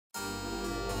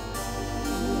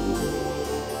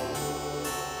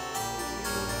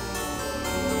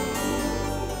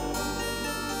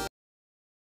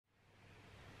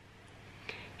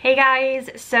Hey guys,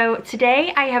 so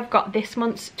today I have got this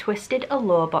month's Twisted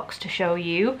Allure box to show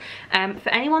you. For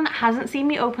anyone that hasn't seen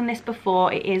me open this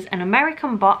before, it is an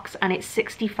American box and it's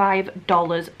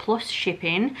 $65 plus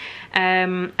shipping.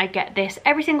 I get this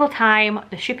every single time.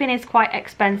 The shipping is quite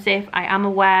expensive, I am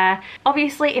aware.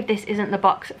 Obviously, if this isn't the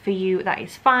box for you, that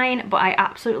is fine, but I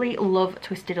absolutely love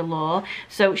Twisted Allure.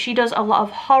 So she does a lot of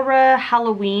horror,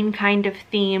 Halloween kind of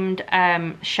themed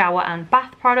shower and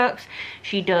bath products.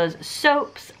 She does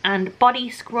soaps and body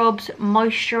scrubs,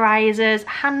 moisturizers,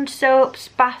 hand soaps,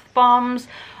 bath bombs,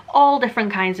 all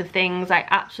different kinds of things. I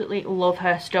absolutely love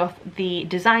her stuff. The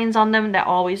designs on them, they're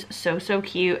always so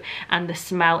cute, and the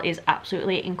smell is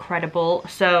absolutely incredible.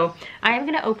 So I am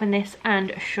going to open this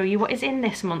and show you what is in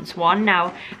this month's one.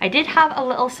 Now, I did have a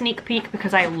little sneak peek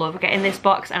because I love getting this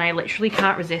box and I literally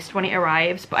can't resist when it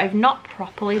arrives, but I've not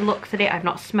properly looked at it. I've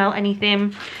not smelled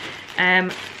anything.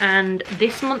 And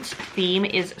this month's theme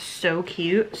is so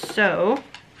cute, so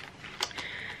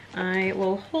I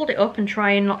will hold it up and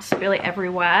try and not spill it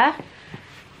everywhere.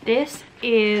 This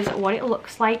is what it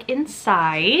looks like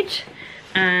inside,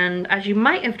 and as you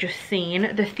might have just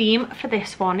seen, the theme for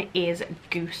this one is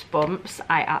Goosebumps.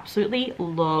 I absolutely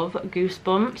love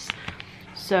Goosebumps.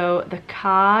 So the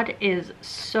card is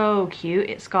so cute.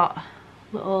 It's got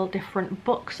little different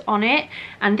books on it,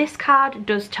 and this card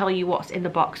does tell you what's in the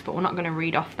box, but we're not going to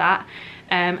read off that.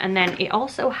 And then it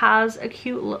also has a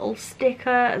cute little sticker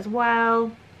as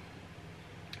well.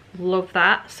 Love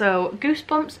that. So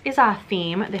Goosebumps is our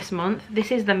theme this month.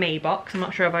 This is the May box. I'm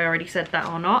not sure if I already said that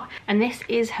or not. And this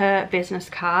is her business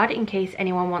card in case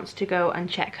anyone wants to go and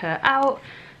check her out.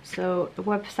 So the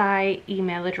website,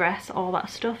 email address, all that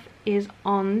stuff is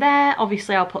on there.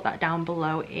 Obviously I'll put that down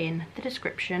below in the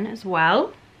description as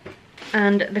well.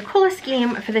 And the colour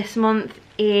scheme for this month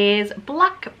is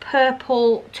black,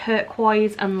 purple,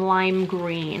 turquoise and lime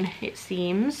green, it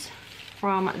seems,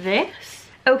 from this.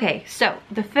 Okay, so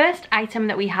the first item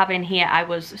that we have in here I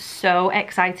was so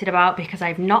excited about because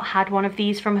I've not had one of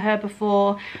these from her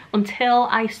before until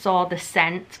I saw the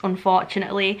scent,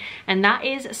 unfortunately, and that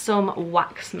is some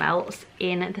wax melts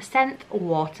in the scent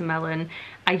Watermelon.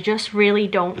 I just really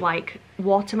don't like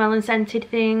watermelon scented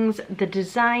things. The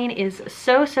design is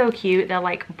so cute. They're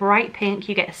like bright pink.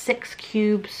 You get 6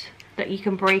 cubes that you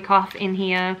can break off in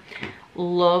here.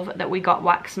 Love that we got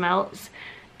wax melts.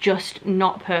 Just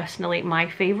not personally my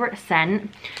favorite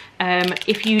scent.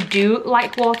 If you do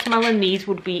like watermelon, these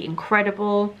would be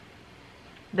incredible.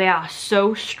 They are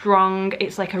so strong.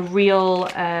 It's like a real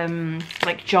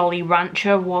like Jolly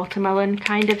Rancher watermelon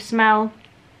kind of smell.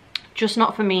 Just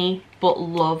not for me, but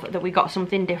love that we got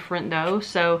something different though.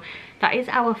 So that is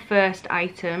our first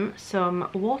item, some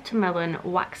watermelon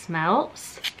wax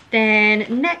melts.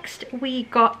 Then next we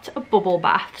got a bubble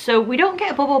bath. So we don't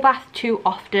get a bubble bath too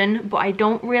often, but I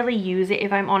don't really use it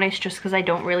if I'm honest, just because I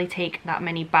don't really take that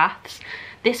many baths.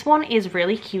 This one is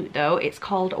really cute though. It's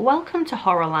called Welcome to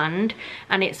Horrorland,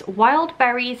 and it's wild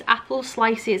berries, apple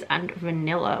slices and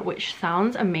vanilla, which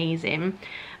sounds amazing.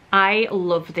 I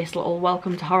love this little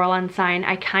Welcome to Horrorland sign.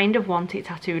 I kind of want it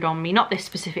tattooed on me. Not this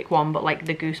specific one, but like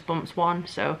the Goosebumps one.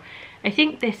 So I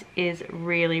think this is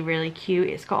really cute.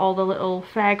 It's got all the little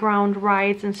fairground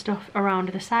rides and stuff around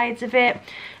the sides of it.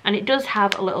 And it does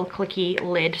have a little clicky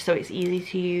lid, so it's easy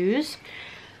to use.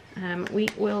 We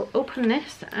will open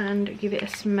this and give it a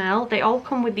smell. They all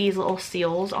come with these little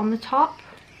seals on the top.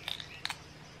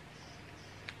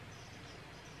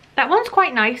 That one's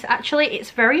quite nice, actually.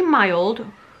 It's very mild.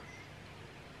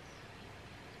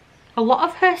 A lot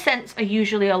of her scents are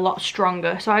usually a lot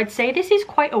stronger, so I'd say this is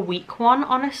quite a weak one,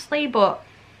 honestly, but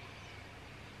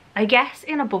I guess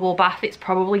in a bubble bath it's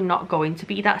probably not going to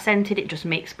be that scented. It just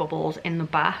makes bubbles in the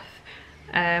bath.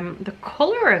 The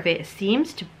colour of it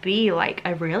seems to be like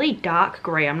a really dark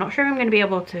grey. I'm not sure if I'm going to be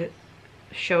able to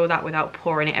show that without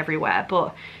pouring it everywhere,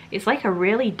 but it's like a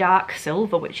really dark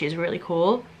silver, which is really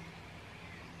cool.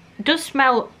 It does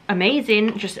smell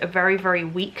amazing, just a very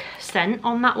weak scent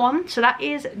on that one. So that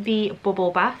is the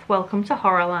bubble bath, Welcome to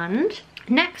Horrorland.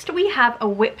 Next we have a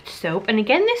whipped soap, and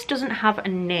again this doesn't have a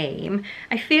name.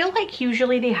 I feel like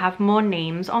usually they have more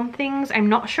names on things. I'm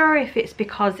not sure if it's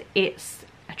because it's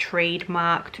a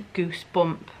trademarked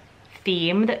Goosebump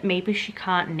theme that maybe she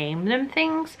can't name them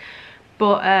things.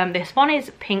 But this one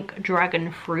is Pink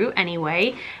Dragon Fruit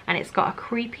anyway, and it's got a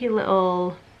creepy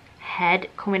little head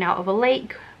coming out of a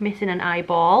lake, missing an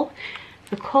eyeball.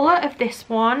 The colour of this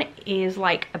one is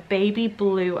like a baby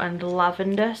blue and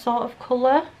lavender sort of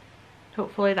colour.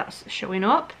 Hopefully that's showing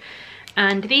up.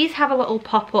 And these have a little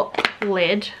pop-up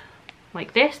lid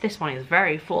like this. This one is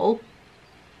very full.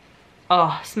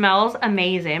 Oh, smells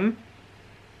amazing.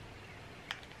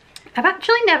 I've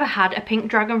actually never had a pink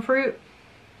dragon fruit.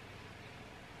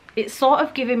 It's sort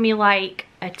of giving me like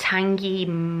a tangy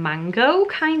mango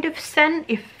kind of scent.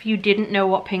 If you didn't know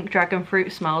what pink dragon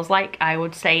fruit smells like, I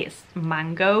would say it's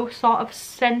mango sort of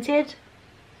scented.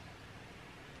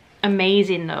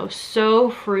 Amazing though,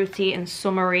 so fruity and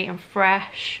summery and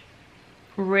fresh,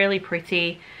 really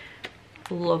pretty.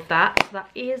 Love that. So that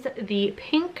is the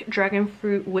pink dragon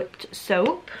fruit whipped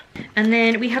soap, and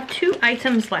then we have 2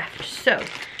 items left. So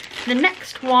the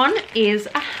next one is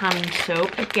a hand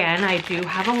soap. Again, I do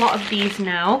have a lot of these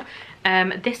now.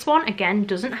 This one again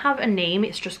doesn't have a name,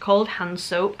 it's just called hand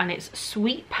soap, and it's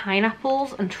sweet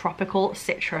pineapples and tropical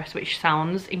citrus, which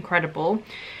sounds incredible.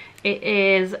 It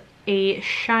is a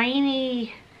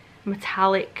shiny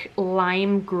metallic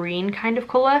lime green kind of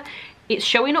colour. It's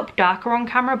showing up darker on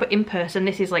camera, but in person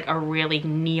this is like a really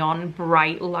neon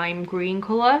bright lime green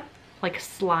colour, like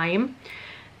slime.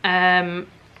 The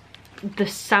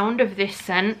sound of this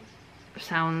scent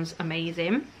sounds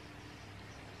amazing.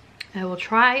 I will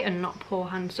try and not pour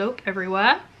hand soap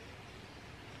everywhere.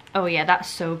 Oh yeah, that's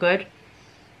so good.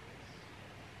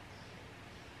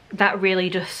 That really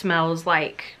just smells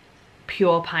like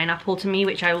pure pineapple to me,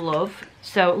 which I love.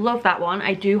 So love that one.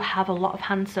 I do have a lot of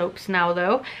hand soaps now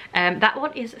though. That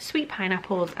one is sweet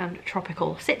pineapples and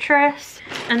tropical citrus.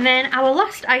 And then our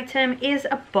last item is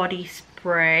a body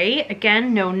spray.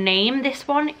 Again, no name. This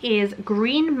one is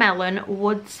green melon,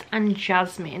 woods and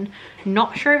jasmine.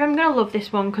 Not sure if I'm gonna love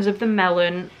this one because of the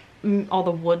melon or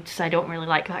the woods. I don't really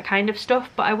like that kind of stuff,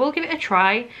 but I will give it a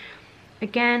try.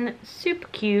 Again, super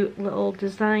cute little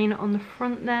design on the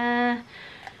front there.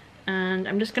 And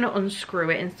I'm just going to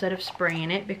unscrew it instead of spraying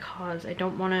it because I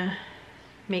don't want to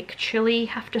make Chili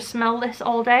have to smell this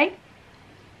all day.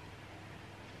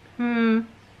 I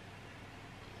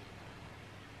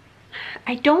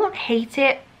don't hate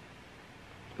it,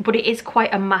 but it is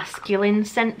quite a masculine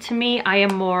scent to me. I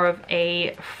am more of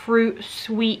a fruit,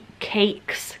 sweet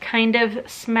cakes kind of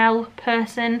smell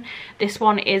person. This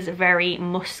one is very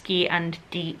musky and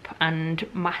deep and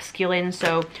masculine,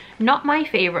 so not my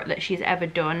favourite that she's ever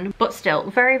done, but still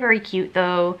very, very cute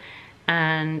though.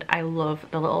 And I love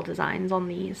the little designs on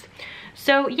these.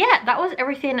 So yeah, that was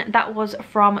everything that was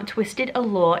from Twisted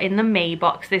Allure in the May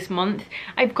box this month.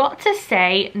 I've got to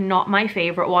say, not my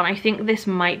favourite one. I think this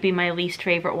might be my least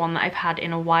favourite one that I've had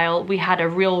in a while. We had a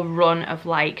real run of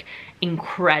like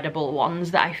incredible ones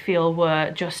that I feel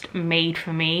were just made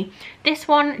for me. This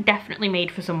one definitely made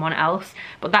for someone else,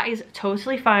 but that is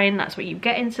totally fine. That's what you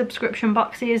get in subscription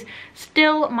boxes.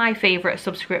 Still my favourite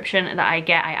subscription that I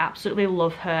get. I absolutely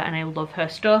love her and I love her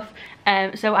stuff.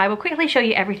 So I will quickly show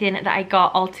you everything that I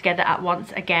got all together at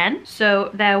once again. So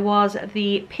there was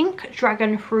the pink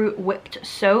dragon fruit whipped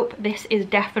soap. This is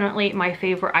definitely my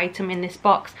favourite item in this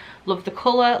box. Love the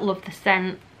colour, love the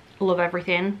scent, love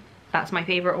everything. That's my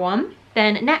favourite one.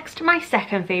 Then next, my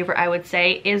second favourite I would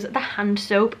say is the hand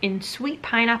soap in sweet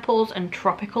pineapples and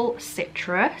tropical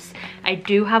citrus. I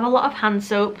do have a lot of hand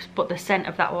soaps, but the scent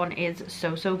of that one is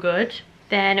so, so good.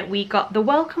 Then we got the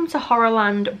Welcome to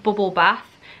Horrorland bubble bath.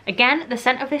 Again, the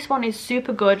scent of this one is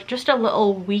super good, just a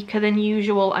little weaker than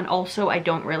usual, and also I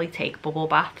don't really take bubble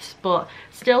baths, but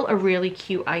still a really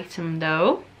cute item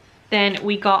though. Then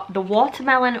we got the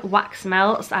watermelon wax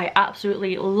melts. I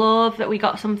absolutely love that we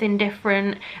got something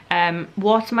different.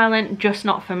 Watermelon, just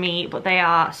not for me, but they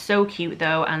are so cute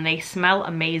though, and they smell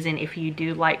amazing if you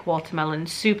do like watermelon.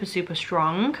 Super, super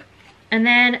strong. And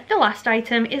then the last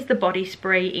item is the body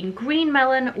spray in green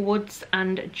melon, woods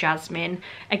and jasmine.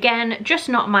 Again, just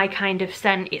not my kind of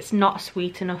scent. It's not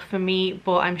sweet enough for me,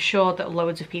 but I'm sure that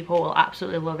loads of people will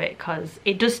absolutely love it because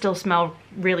it does still smell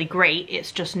really great.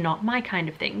 It's just not my kind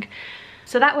of thing.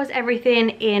 So that was everything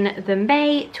in the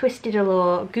May Twisted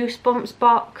Allure Goosebumps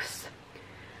box.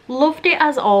 Loved it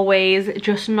as always,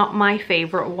 just not my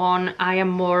favourite one. I am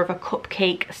more of a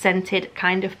cupcake scented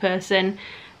kind of person.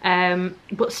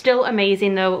 But still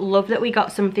amazing though. Love that we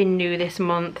got something new this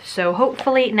month, so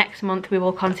hopefully next month we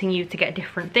will continue to get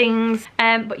different things.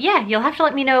 But yeah, you'll have to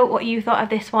let me know what you thought of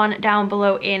this one down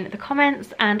below in the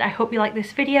comments, and I hope you liked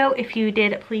this video. If you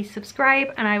did, please subscribe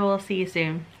and I will see you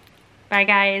soon. Bye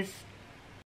guys.